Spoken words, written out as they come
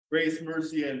Grace,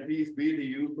 mercy, and peace be to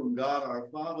you from God our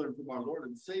Father and from our Lord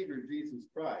and Savior Jesus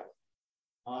Christ.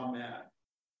 Amen.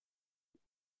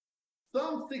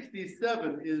 Psalm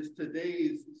 67 is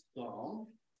today's psalm.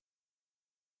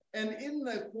 And in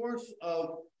the course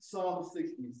of Psalm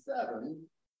 67,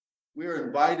 we are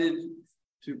invited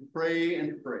to pray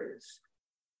and praise.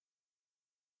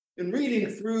 In reading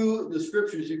through the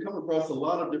scriptures, you come across a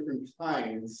lot of different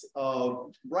kinds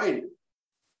of writing.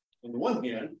 On the one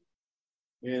hand,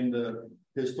 in the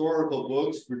historical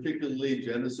books, particularly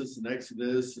Genesis and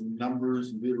Exodus and Numbers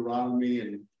and Deuteronomy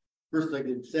and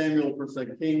 1st Samuel,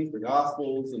 1st Kings, the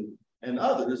Gospels, and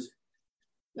others,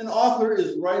 an author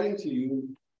is writing to you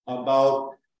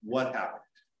about what happened.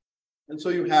 And so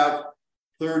you have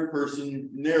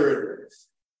third-person narrators.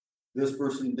 This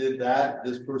person did that,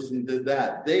 this person did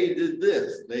that. They did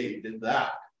this, they did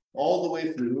that. All the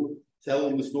way through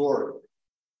telling the story.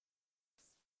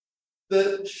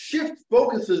 The shift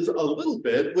focuses a little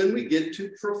bit when we get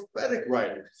to prophetic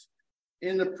writings.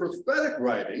 In the prophetic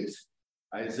writings,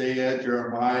 Isaiah,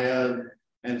 Jeremiah,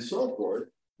 and so forth,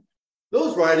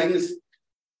 those writings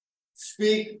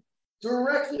speak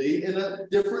directly in a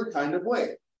different kind of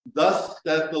way. Thus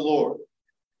saith the Lord.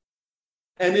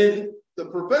 And in the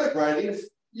prophetic writings,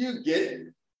 you get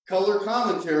color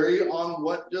commentary on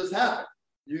what just happened.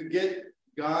 You get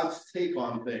God's take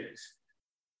on things.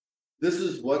 This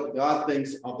is what God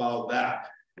thinks about that.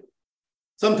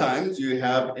 Sometimes you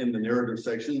have in the narrative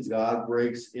sections, God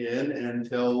breaks in and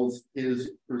tells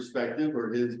his perspective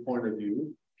or his point of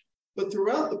view. But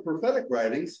throughout the prophetic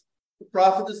writings, the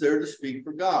prophet is there to speak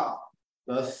for God.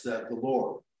 Thus saith the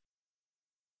Lord.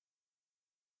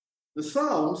 The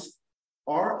Psalms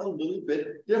are a little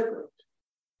bit different,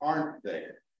 aren't they?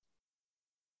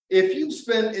 If you've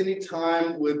spent any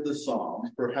time with the Psalms,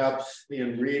 perhaps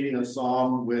in reading a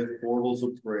psalm with portals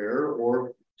of prayer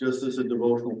or just as a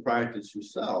devotional practice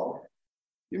yourself,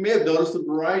 you may have noticed a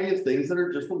variety of things that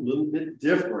are just a little bit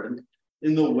different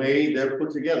in the way they're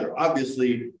put together.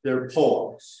 Obviously, they're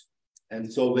poems,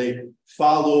 and so they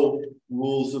follow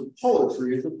rules of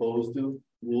poetry as opposed to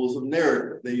rules of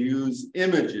narrative. They use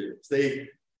images. They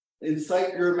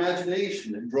incite your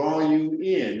imagination and draw you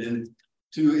in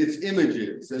to its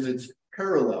images and its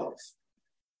parallels.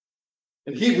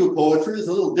 And Hebrew poetry is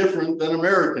a little different than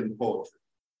American poetry.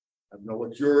 I don't know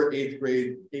what your 8th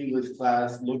grade English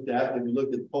class looked at when you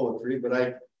looked at poetry,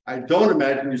 but I don't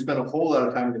imagine you spent a whole lot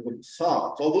of time with the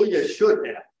Psalms, although you should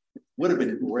have. Would have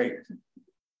been great.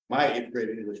 My 8th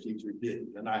grade English teacher didn't,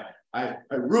 and I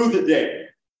rue the day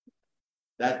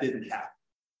that didn't happen.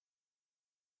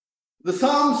 The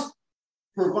Psalms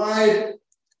provide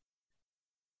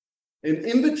an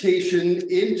invitation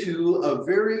into a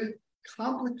very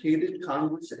complicated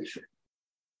conversation.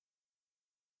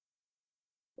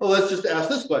 Well, let's just ask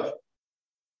this question.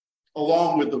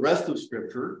 Along with the rest of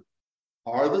Scripture,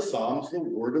 are the Psalms the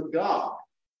Word of God?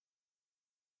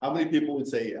 How many people would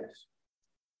say yes?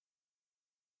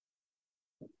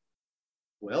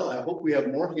 Well, I hope we have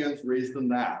more hands raised than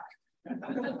that.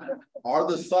 Are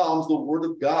the Psalms the Word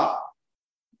of God?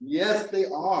 Yes, they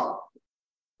are.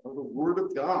 They're the Word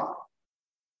of God.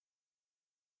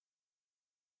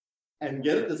 And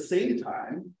yet at the same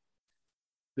time,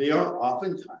 they are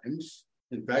oftentimes,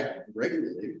 in fact,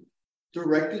 regularly,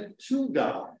 directed to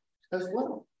God as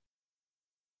well.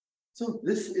 So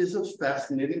this is a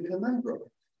fascinating conundrum.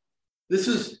 This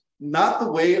is not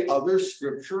the way other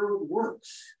scripture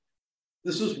works.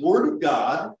 This is Word of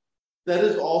God that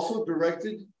is also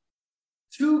directed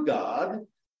to God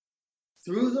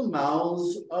through the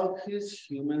mouths of his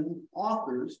human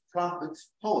authors, prophets,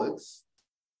 poets,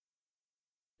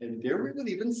 and there we would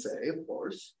even say, of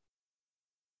course,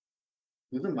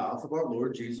 through the mouth of our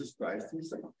Lord Jesus Christ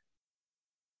himself.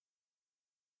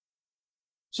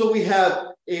 So we have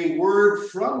a word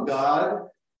from God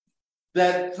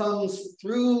that comes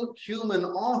through human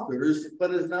authors,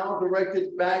 but is now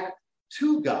directed back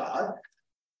to God.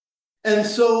 And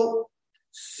so,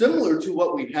 similar to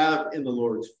what we have in the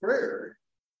Lord's Prayer,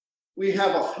 we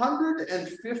have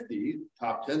 150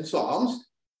 top 10 Psalms,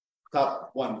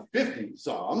 top 150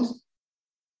 Psalms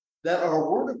that are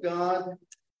Word of God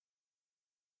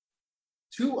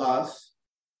to us,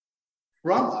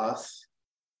 from us,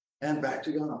 and back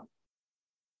to God.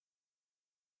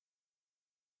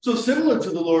 So similar to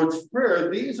the Lord's Prayer,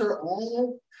 these are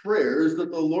all prayers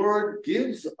that the Lord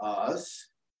gives us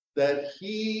that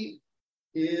he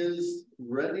is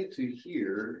ready to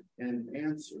hear and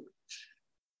answer.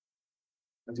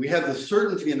 And we have the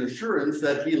certainty and assurance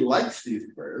that he likes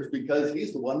these prayers because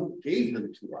he's the one who gave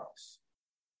them to us.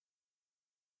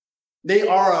 They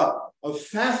are a a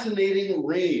fascinating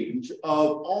range of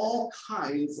all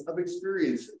kinds of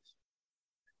experiences.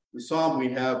 The psalm we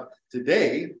have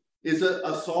today is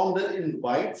a psalm that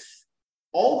invites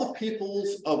all the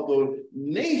peoples of the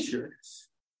nations,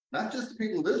 not just the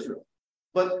people of Israel,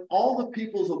 but all the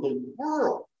peoples of the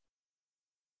world,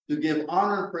 to give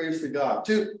honor and praise to God,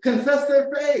 to confess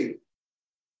their faith,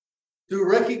 to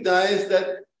recognize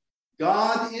that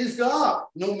God is God,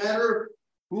 no matter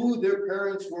who their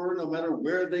parents were, no matter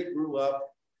where they grew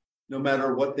up, no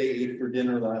matter what they ate for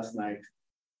dinner last night,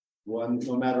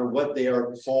 no matter what they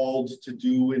are called to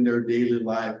do in their daily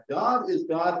life. God is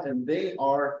God, and they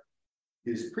are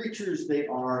his creatures, they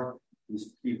are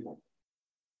his people.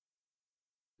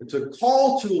 It's a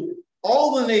call to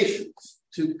all the nations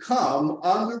to come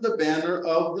under the banner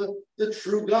of the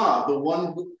true God, the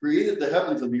one who created the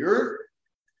heavens and the earth,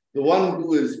 the one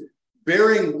who is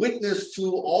bearing witness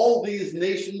to all these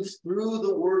nations through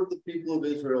the word of the people of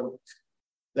Israel,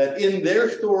 that in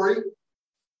their story,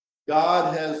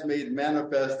 God has made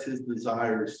manifest his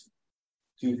desires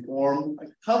to form a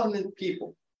covenant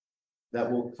people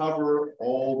that will cover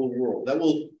all the world, that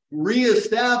will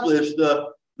reestablish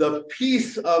the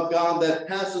peace of God that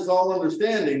passes all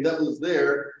understanding that was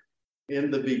there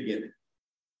in the beginning.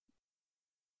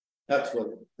 That's what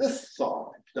this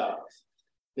psalm does.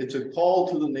 It's a call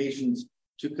to the nations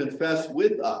to confess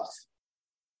with us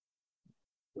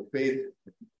the faith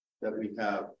that we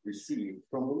have received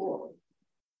from the Lord.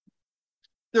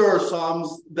 There are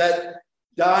psalms that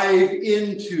dive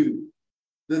into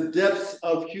the depths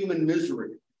of human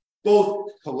misery, both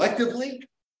collectively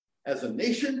as a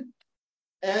nation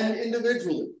and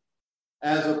individually,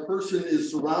 as a person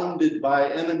is surrounded by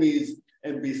enemies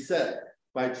and beset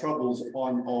by troubles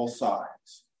on all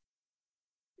sides.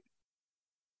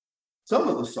 Some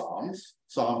of the Psalms,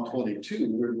 Psalm 22,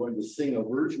 we're going to sing a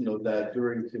version of that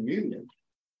during communion,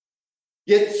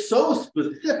 get so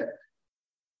specific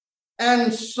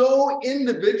and so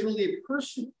individually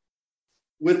personal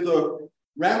with the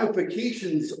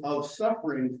ramifications of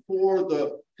suffering for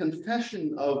the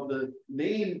confession of the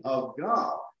name of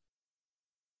God,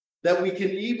 that we can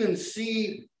even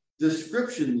see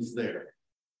descriptions there,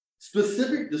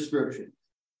 specific descriptions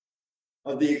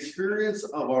of the experience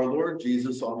of our Lord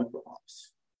Jesus on the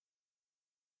cross.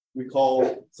 We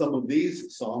call some of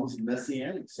these psalms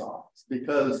messianic psalms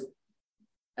because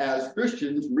as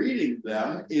Christians reading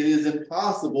them, it is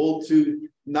impossible to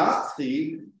not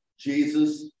see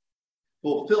Jesus'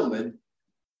 fulfillment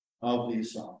of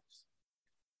these psalms.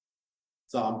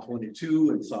 Psalm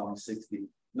 22 and Psalm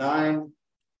 69,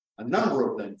 a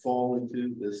number of them fall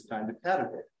into this kind of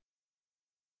category.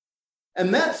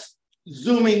 And that's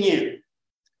zooming in.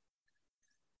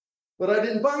 But I'd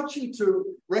invite you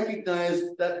to recognize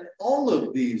that all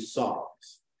of these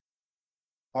psalms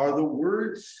are the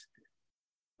words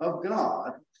of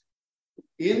God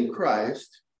in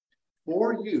Christ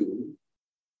for you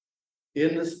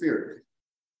in the Spirit.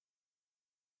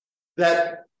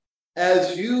 That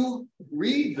as you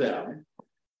read them,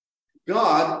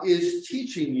 God is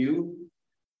teaching you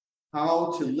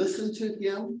how to listen to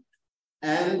him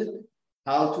and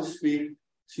how to speak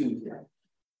to him.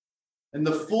 And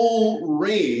the full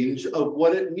range of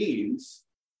what it means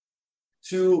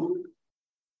to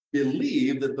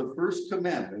believe that the first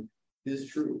commandment is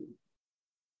true,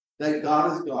 that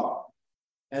God is God,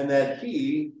 and that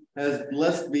he has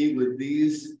blessed me with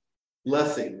these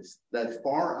blessings that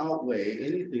far outweigh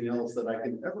anything else that I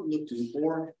can ever look to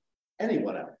for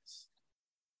anyone else.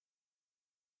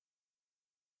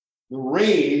 The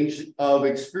range of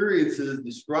experiences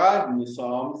described in the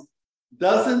Psalms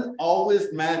doesn't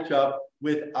always match up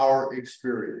with our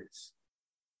experience.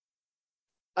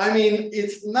 I mean,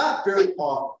 it's not very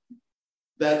often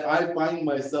that I find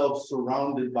myself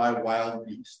surrounded by wild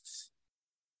beasts.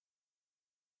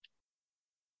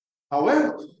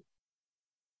 However,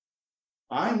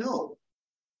 I know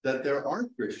that there are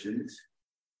Christians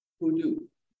who do.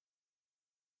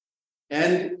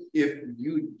 And if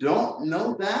you don't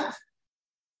know that,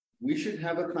 we should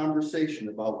have a conversation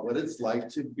about what it's like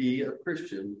to be a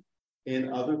Christian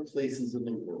in other places in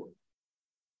the world.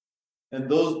 And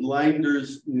those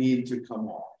blinders need to come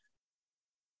off.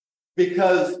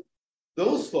 Because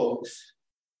those folks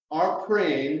are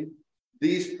praying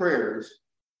these prayers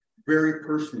very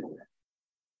personally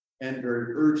and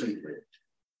very urgently,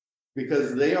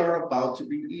 because they are about to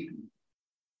be eaten.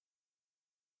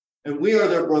 And we are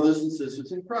their brothers and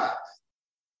sisters in Christ.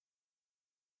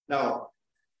 Now,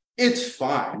 it's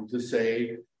fine to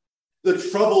say the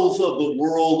troubles of the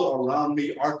world around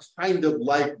me are kind of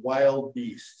like wild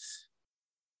beasts.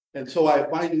 And so I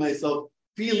find myself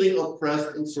feeling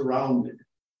oppressed and surrounded.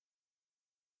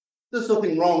 There's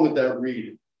nothing wrong with that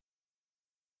reading,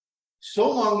 so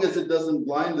long as it doesn't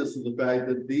blind us to the fact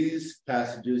that these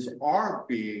passages are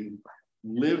being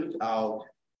lived out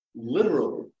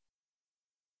literally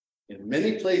in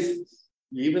many places,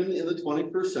 even in the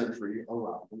 21st century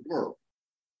around the world.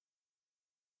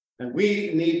 And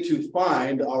we need to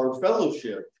find our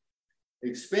fellowship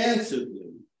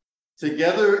expansively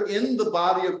together in the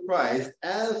body of Christ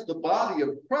as the body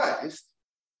of Christ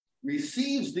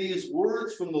receives these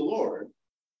words from the Lord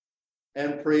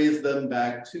and prays them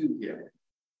back to him.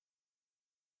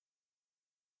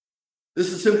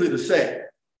 This is simply to say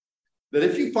that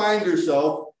if you find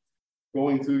yourself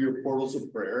going through your portals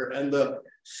of prayer and the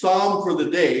psalm for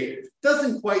the day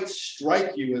doesn't quite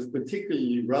strike you as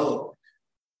particularly relevant,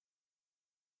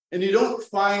 and you don't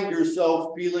find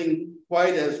yourself feeling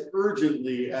quite as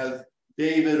urgently as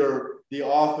David or the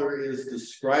author is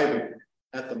describing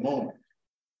at the moment,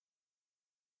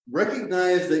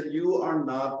 recognize that you are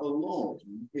not alone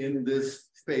in this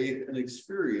faith and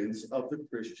experience of the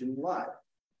Christian life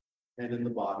and in the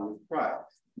body of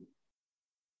Christ.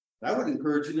 I would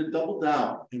encourage you to double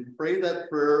down and pray that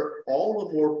prayer all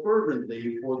the more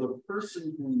fervently for the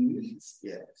person who needs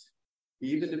it,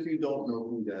 even if you don't know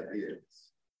who that is.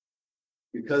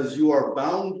 Because you are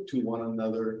bound to one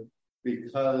another,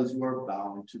 because you are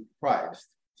bound to Christ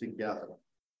together.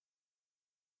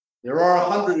 There are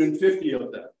 150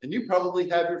 of them, and you probably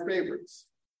have your favorites.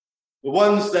 The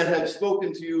ones that have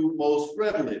spoken to you most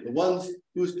readily, the ones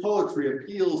whose poetry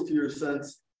appeals to your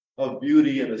sense of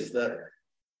beauty and aesthetic.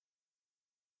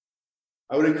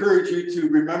 I would encourage you to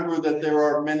remember that there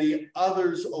are many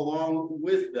others along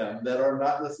with them that are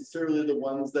not necessarily the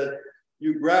ones that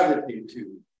you gravitate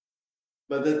to,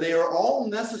 but that they are all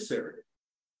necessary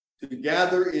to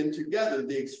gather in together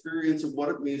the experience of what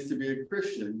it means to be a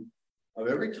Christian of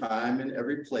every time and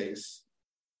every place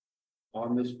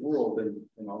on this world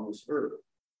and on this earth.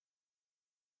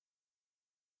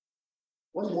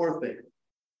 One more thing.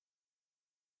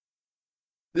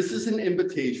 This is an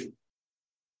invitation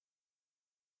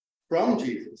from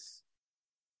Jesus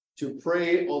to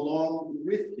pray along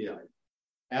with him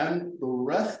and the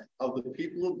rest of the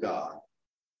people of God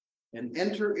and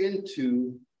enter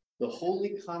into the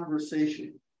holy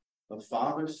conversation of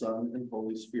Father, Son, and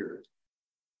Holy Spirit.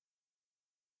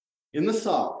 In the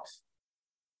Psalms,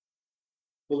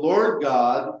 the Lord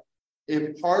God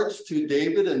imparts to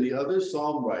David and the other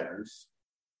psalm writers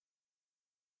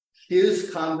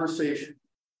his conversation,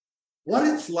 what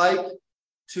it's like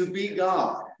to be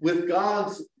God, with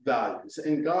God's values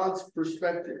and God's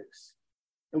perspectives,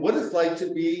 and what it's like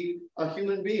to be a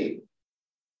human being.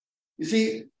 You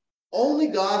see, only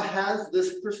God has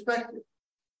this perspective.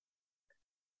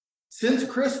 Since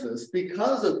Christmas,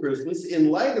 because of Christmas, in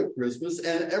light of Christmas,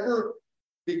 and ever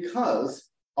because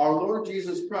our Lord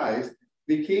Jesus Christ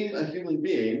became a human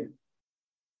being,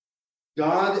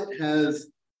 God has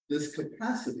this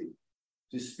capacity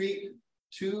to speak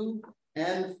to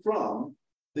and from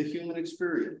the human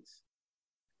experience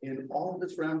in all of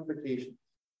its ramifications.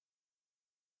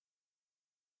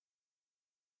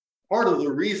 Part of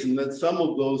the reason that some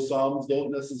of those Psalms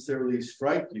don't necessarily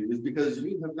strike you is because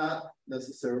you have not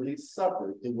necessarily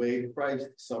suffered the way Christ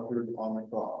suffered on the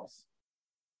cross.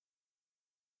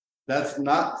 That's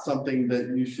not something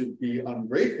that you should be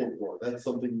ungrateful for. That's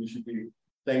something you should be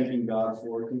thanking God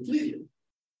for completely.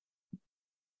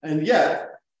 And yet,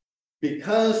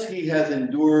 because he has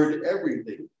endured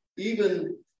everything,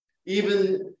 even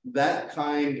that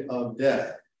kind of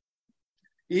death,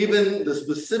 even the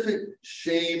specific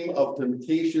shame of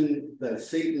temptation that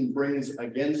Satan brings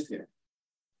against him,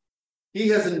 he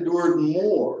has endured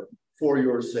more for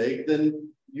your sake than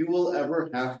you will ever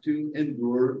have to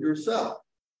endure yourself.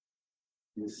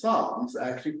 The Psalms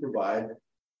actually provide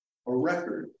a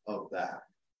record of that.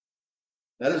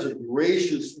 That is a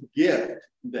gracious gift,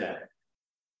 then,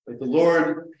 that the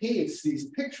Lord paints these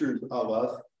pictures of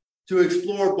us to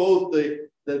explore both the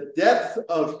depth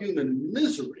of human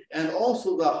misery and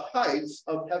also the heights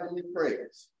of heavenly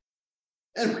praise.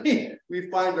 And we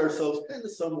find ourselves kind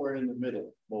of somewhere in the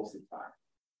middle most of the time.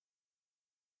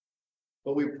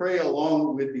 But we pray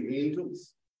along with the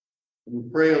angels, and we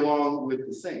pray along with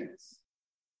the saints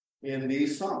in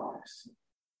these Psalms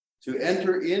to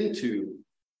enter into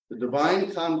the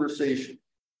divine conversation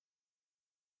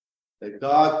that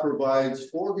God provides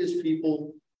for his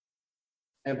people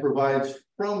and provides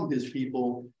from his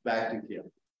people back to him.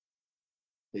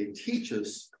 They teach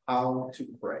us how to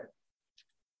pray.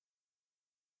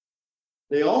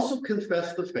 They also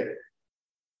confess the faith.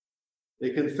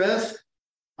 They confess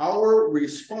our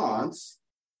response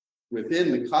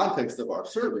within the context of our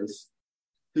service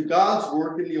to God's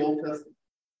work in the Old Testament.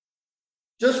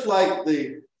 Just like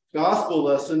the gospel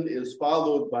lesson is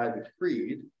followed by the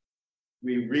creed,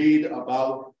 we read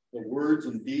about the words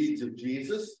and deeds of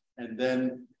Jesus and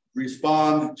then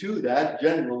respond to that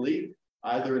generally,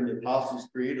 either in the Apostles'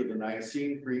 Creed or the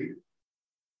Nicene Creed.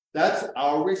 That's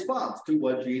our response to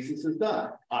what Jesus has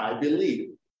done. I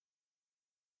believe.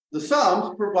 The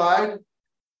Psalms provide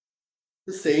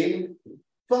the same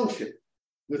function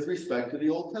with respect to the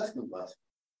Old Testament lesson.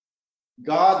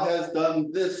 God has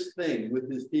done this thing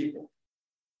with his people.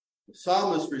 The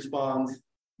psalmist responds,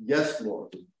 yes,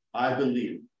 Lord, I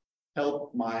believe.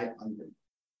 Help my unbelief.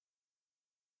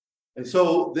 And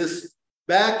so this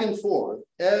back and forth,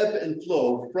 ebb and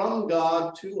flow from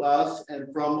God to us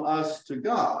and from us to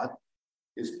God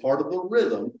is part of the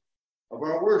rhythm of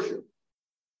our worship.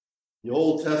 The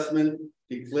Old Testament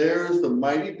declares the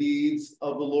mighty deeds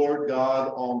of the Lord God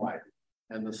Almighty.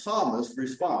 And the psalmist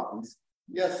responds,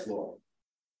 yes, Lord,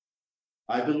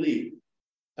 I believe.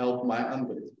 Help my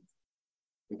unbelief.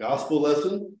 The gospel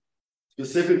lesson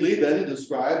specifically then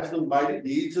describes the mighty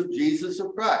deeds of Jesus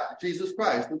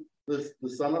Christ, the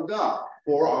Son of God,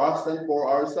 for us and for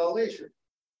our salvation.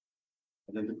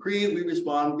 And in the creed, we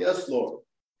respond, yes, Lord,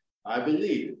 I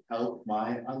believe. Help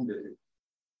my unbelief.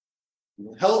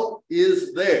 Help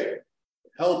is there.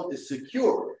 Help is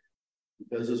secure.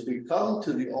 Because as we come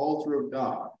to the altar of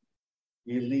God,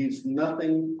 he leaves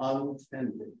nothing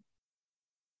untended.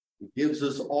 He gives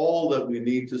us all that we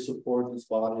need to support this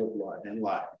body of life and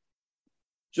life.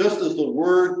 Just as the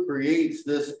word creates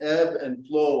this ebb and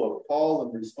flow of call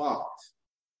and response,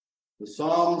 the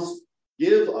Psalms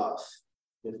give us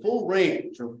the full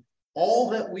range of all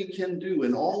that we can do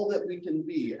and all that we can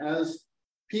be as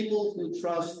people who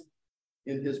trust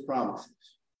in his promises.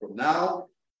 From now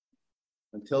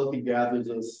until he gathers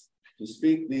us to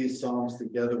speak these Psalms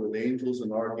together with angels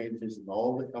and archangels and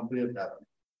all the company of heaven,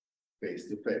 face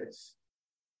to face.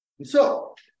 And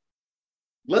so,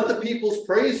 let the peoples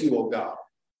praise you, O God.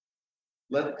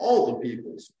 Let all the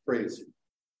peoples praise you.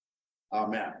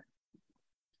 Amen.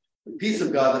 The peace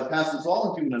of God that passes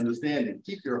all human understanding,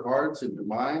 keep your hearts and your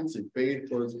minds in faith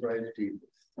towards Christ Jesus.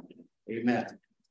 Amen.